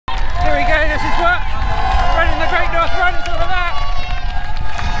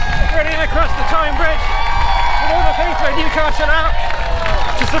Time Bridge with all the people in Newcastle out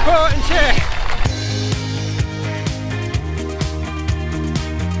to support and cheer.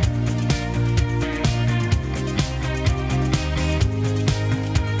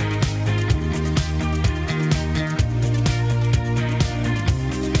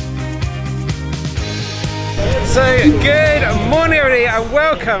 So good morning everybody and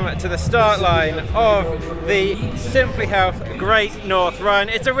welcome to the start line of the Simply Health Great North Run.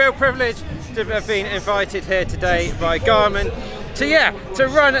 It's a real privilege to have been invited here today by Garmin to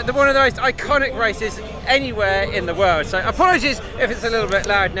run one of the most iconic races anywhere in the world. So apologies if it's a little bit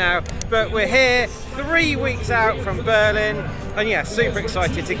loud now, but we're here 3 weeks out from Berlin, and yeah, super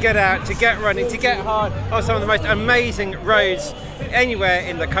excited to get out, to get running, to get hard on some of the most amazing roads anywhere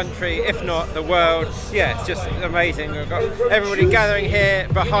in the country, if not the world. Yeah, it's just amazing. We've got everybody gathering here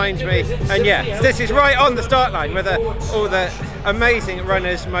behind me, and yeah, this is right on the start line where all the amazing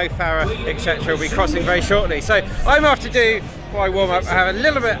runners, Mo Farah, etc. will be crossing very shortly. So I'm off to do while I warm up, I have a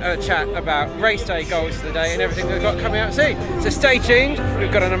little bit of a chat about race day goals for the day and everything we've got coming out soon. So stay tuned,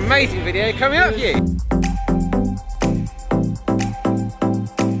 we've got an amazing video coming out for you.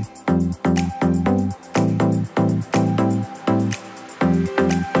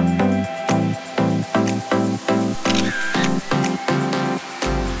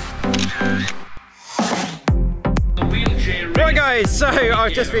 So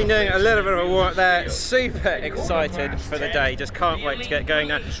I've just been doing a little bit of a walk there, super excited for the day, just can't wait to get going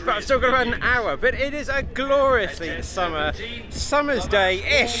now, but I've still got about an hour, but it is a gloriously summer's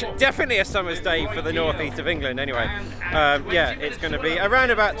day-ish, definitely a summer's day for the northeast of England anyway. Yeah, it's going to be around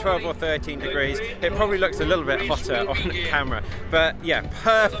about 12 or 13 degrees, it probably looks a little bit hotter on camera, but yeah,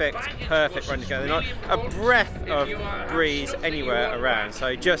 perfect run together, not a breath of breeze anywhere around,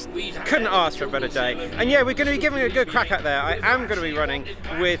 so just couldn't ask for a better day. And yeah, we're going to be giving it a good crack out there. I am going to be running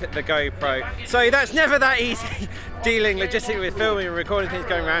with the GoPro, so that's never that easy dealing logistically with filming and recording things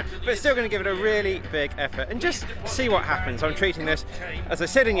going around, but still going to give it a really big effort and just see what happens. I'm treating this, as I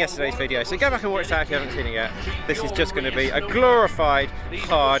said in yesterday's video, so go back and watch that if you haven't seen it yet. This is just going to be a glorified,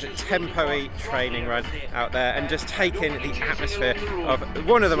 hard, tempo-y training run out there and just take in the atmosphere of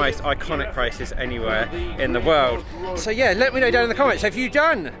one of the most iconic races anywhere in the world. So yeah, let me know down in the comments, have you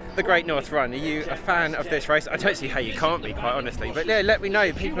done the Great North Run? Are you a fan of this race? I don't see how you can't be, quite honestly, but yeah, let me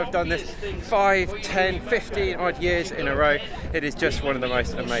know. People have done this 5, 10, 15 odd years in a row. It is just one of the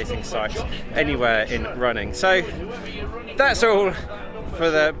most amazing sights anywhere in running. So that's all for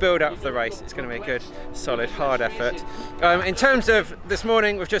the build up for the race. It's going to be a good, solid, hard effort. In terms of this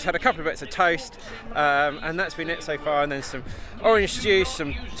morning, we've just had a couple of bits of toast, and that's been it so far, and then some orange juice,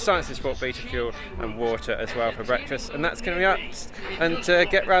 some Science and Sport Beta Fuel, and water as well for breakfast, and that's going to be up and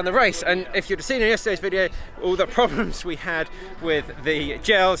get around the race. And if you'd have seen in yesterday's video all the problems we had with the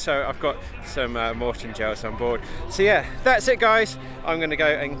gel, so I've got some Morton gels on board. So yeah, that's it guys. I'm going to go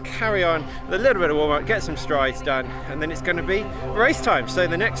and carry on with a little bit of warm up, get some strides done, and then it's going to be race time. So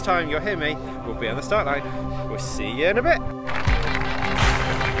the next time you'll hear me, we'll be on the start line. We'll see you in a bit. Here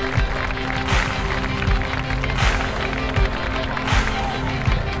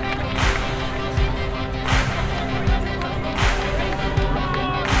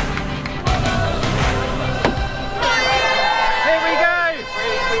we go!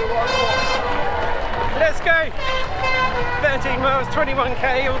 Let's go! 13 miles,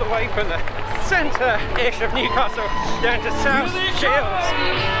 21k, all the way from the centre-ish of Newcastle down to South Shields.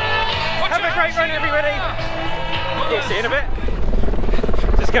 Have a great run everybody. We'll see you in a bit.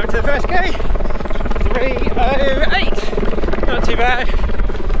 Just going to the first K. 3:08. Not too bad.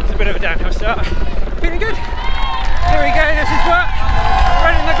 It's a bit of a downhill start. Feeling good. Here we go, this is what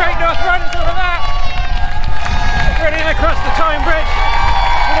running the Great North Run is all about. Running across the Time Bridge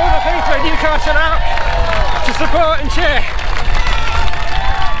with all the people in Newcastle out to support and cheer.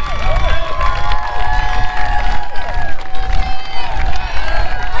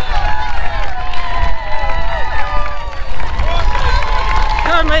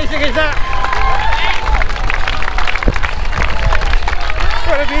 How amazing is that?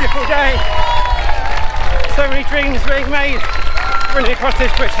 What a beautiful day. So many dreams being made running across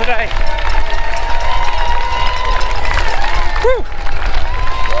this bridge today. Woo!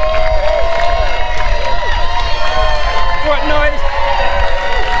 What noise!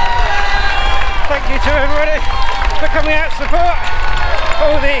 Thank you to everybody for coming out to support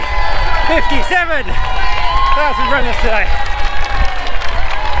all the 57,000 runners today.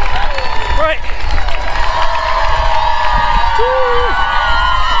 Right.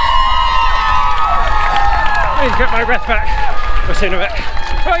 I need to get my breath back. We'll see in a bit.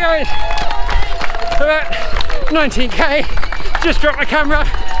 Right guys, about 19k. Just dropped my camera.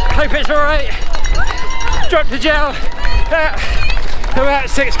 Hope it's alright. dropped a gel about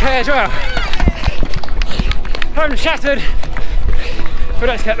 6k as well. I'm shattered, but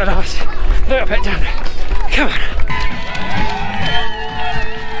let's get the last little bit done. Come on.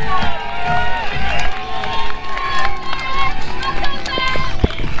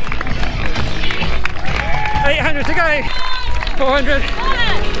 $800 to go, 400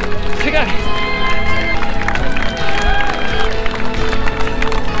 to go.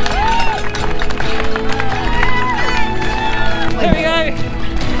 Here we go.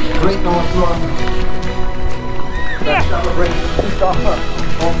 Great North Run. That celebration starts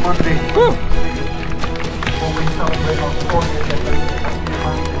on Monday. Woo. When we celebrate our 40th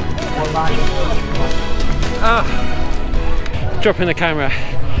anniversary. Ah, dropping the camera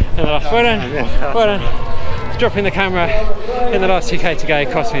in the last. Well done. Well done. Dropping the camera in the last 2k to go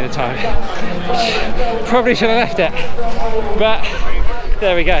cost me the time. Probably should have left it, but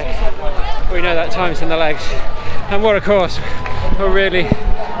there we go. We know that time's in the legs, and what a course! A really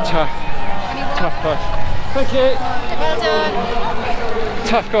tough course. Thank you. Well done.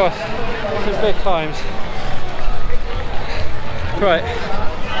 Tough course. Some big climbs. Right.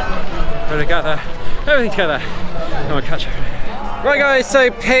 Gotta gather everything together. And we'll catch up. Right guys, so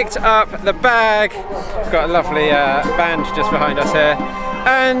picked up the bag. We've got a lovely band just behind us here.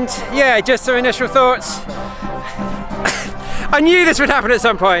 And yeah, just some initial thoughts. I knew this would happen at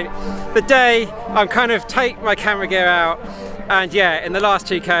some point. The day I'm kind of take my camera gear out, and yeah, in the last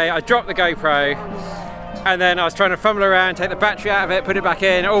 2k I dropped the GoPro, and then I was trying to fumble around, take the battery out of it, put it back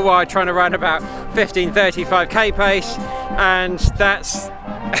in, all while trying to run about 15-35k pace, and that's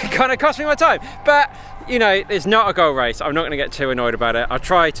kind of cost me my time. But you know, it's not a goal race. I'm not going to get too annoyed about it. I'll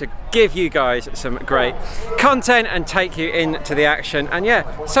try to give you guys some great content and take you into the action. And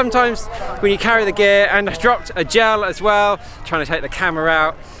yeah, sometimes when you carry the gear, and I dropped a gel as well, trying to take the camera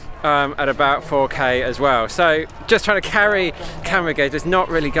out at about 4k as well. So just trying to carry camera gear does not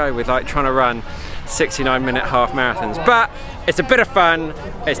really go with like trying to run 69-minute half marathons, but it's a bit of fun,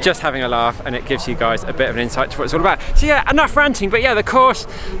 it's just having a laugh, and it gives you guys a bit of an insight to what it's all about. So yeah, enough ranting, but yeah, the course,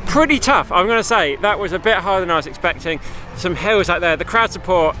 pretty tough. I'm gonna say, that was a bit harder than I was expecting. Some hills out there, the crowd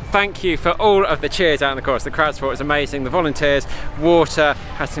support, thank you for all of the cheers out on the course. The crowd support was amazing, the volunteers, water,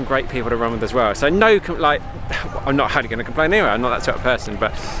 had some great people to run with as well. So no, like, I'm not hardly gonna complain anyway, I'm not that sort of person,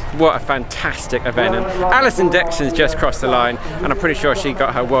 but what a fantastic event. And Alison Dixon's just crossed the line, and I'm pretty sure she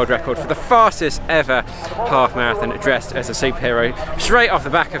got her world record for the fastest ever half marathon dressed as a superhero, straight off the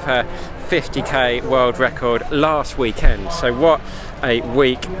back of her 50k world record last weekend. So what a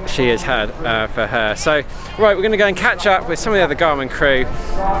week she has had for her. So right, we're going to go and catch up with some of the other Garmin crew,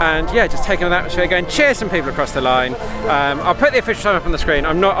 and yeah, just take in the atmosphere, go and cheer some people across the line. I'll put the official time up on the screen.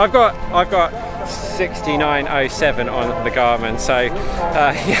 I've got 69:07 on the Garmin, so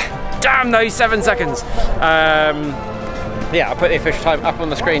yeah, damn those 7 seconds. Yeah, I'll put the official time up on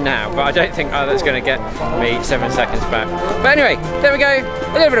the screen now, but I don't think that's going to get me 7 seconds back. But anyway, there we go,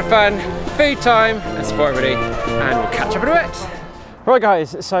 a little bit of fun, food time, and support everybody, and we'll catch up in a bit. Right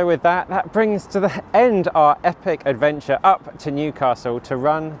guys, so with that brings to the end our epic adventure up to Newcastle to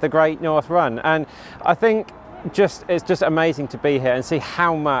run the Great North Run. And I think it's just amazing to be here and see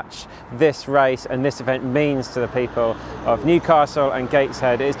how much this race and this event means to the people of Newcastle and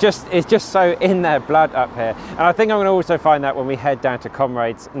Gateshead. It's just so in their blood up here, and I think I'm going to also find that when we head down to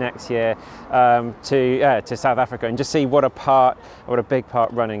Comrades next year to South Africa, and just see what a big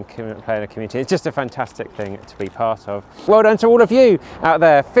part running can play in a community. It's just a fantastic thing to be part of. Well done to all of you out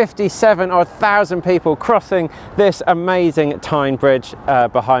there, 57,000 people crossing this amazing Tyne Bridge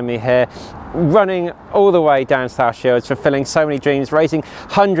behind me here, running all the way down South Shields, fulfilling so many dreams, raising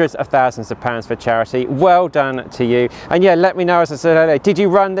hundreds of thousands of pounds for charity. Well done to you. And yeah, let me know, as I said earlier, did you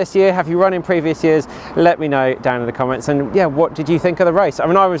run this year? Have you run in previous years? Let me know down in the comments. And yeah, what did you think of the race? I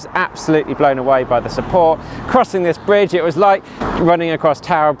mean, I was absolutely blown away by the support. Crossing this bridge, it was like running across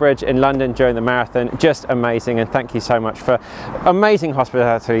Tower Bridge in London during the marathon. Just amazing, and thank you so much for amazing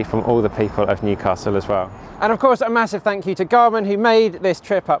hospitality from all the people of Newcastle as well. And of course, a massive thank you to Garmin, who made this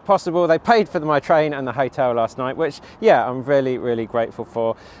trip up possible. They paid for my train and the hotel last night, which, yeah, I'm really, really grateful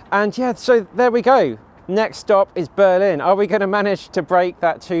for. And yeah, so there we go. Next stop is Berlin. Are we going to manage to break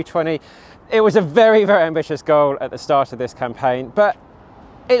that 2:20? It was a very, very ambitious goal at the start of this campaign, but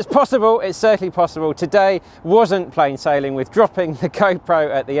it's possible, it's certainly possible. Today wasn't plain sailing, with dropping the GoPro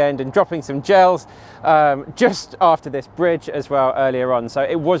at the end and dropping some gels just after this bridge as well earlier on. So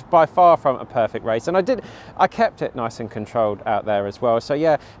it was by far from a perfect race, and I kept it nice and controlled out there as well. So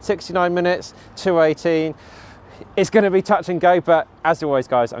yeah, 69 minutes, 2:18. it's going to be touch and go, but as always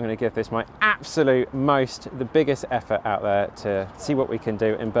guys, I'm going to give this my absolute most, the biggest effort out there to see what we can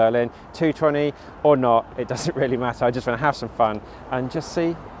do in Berlin. 220 or not, it doesn't really matter. I just want to have some fun and just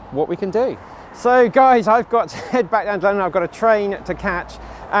see what we can do. So guys, I've got to head back down to London. I've got a train to catch,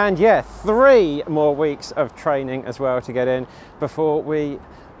 and yeah, 3 more weeks of training as well to get in before we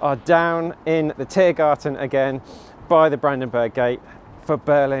are down in the Tiergarten again by the Brandenburg Gate for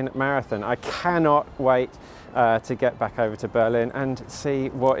Berlin Marathon. I cannot wait to get back over to Berlin and see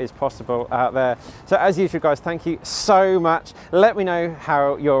what is possible out there. So as usual guys, thank you so much. Let me know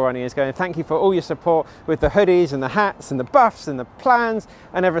how your running is going. Thank you for all your support with the hoodies and the hats and the buffs and the plans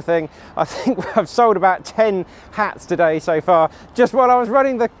and everything. I think I've sold about 10 hats today so far, just while I was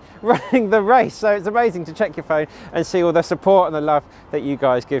running the race. So it's amazing to check your phone and see all the support and the love that you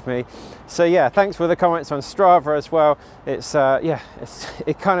guys give me. So yeah, thanks for the comments on Strava as well. It's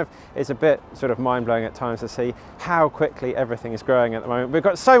it kind of is a bit sort of mind-blowing at times to see how quickly everything is growing at the moment. We've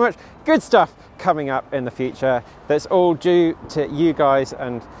got so much good stuff coming up in the future that's all due to you guys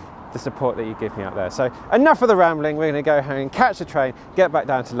and the support that you give me out there. So enough of the rambling. We're going to go home and catch the train, get back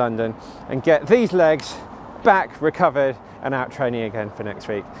down to London and get these legs back recovered and out training again for next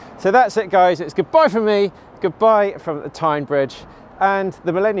week. So that's it guys, it's goodbye from me, goodbye from the Tyne Bridge and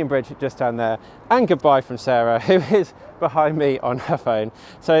the Millennium Bridge just down there, and goodbye from Sarah, who is behind me on her phone.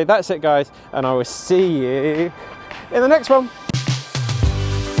 So that's it guys, and I will see you in the next one.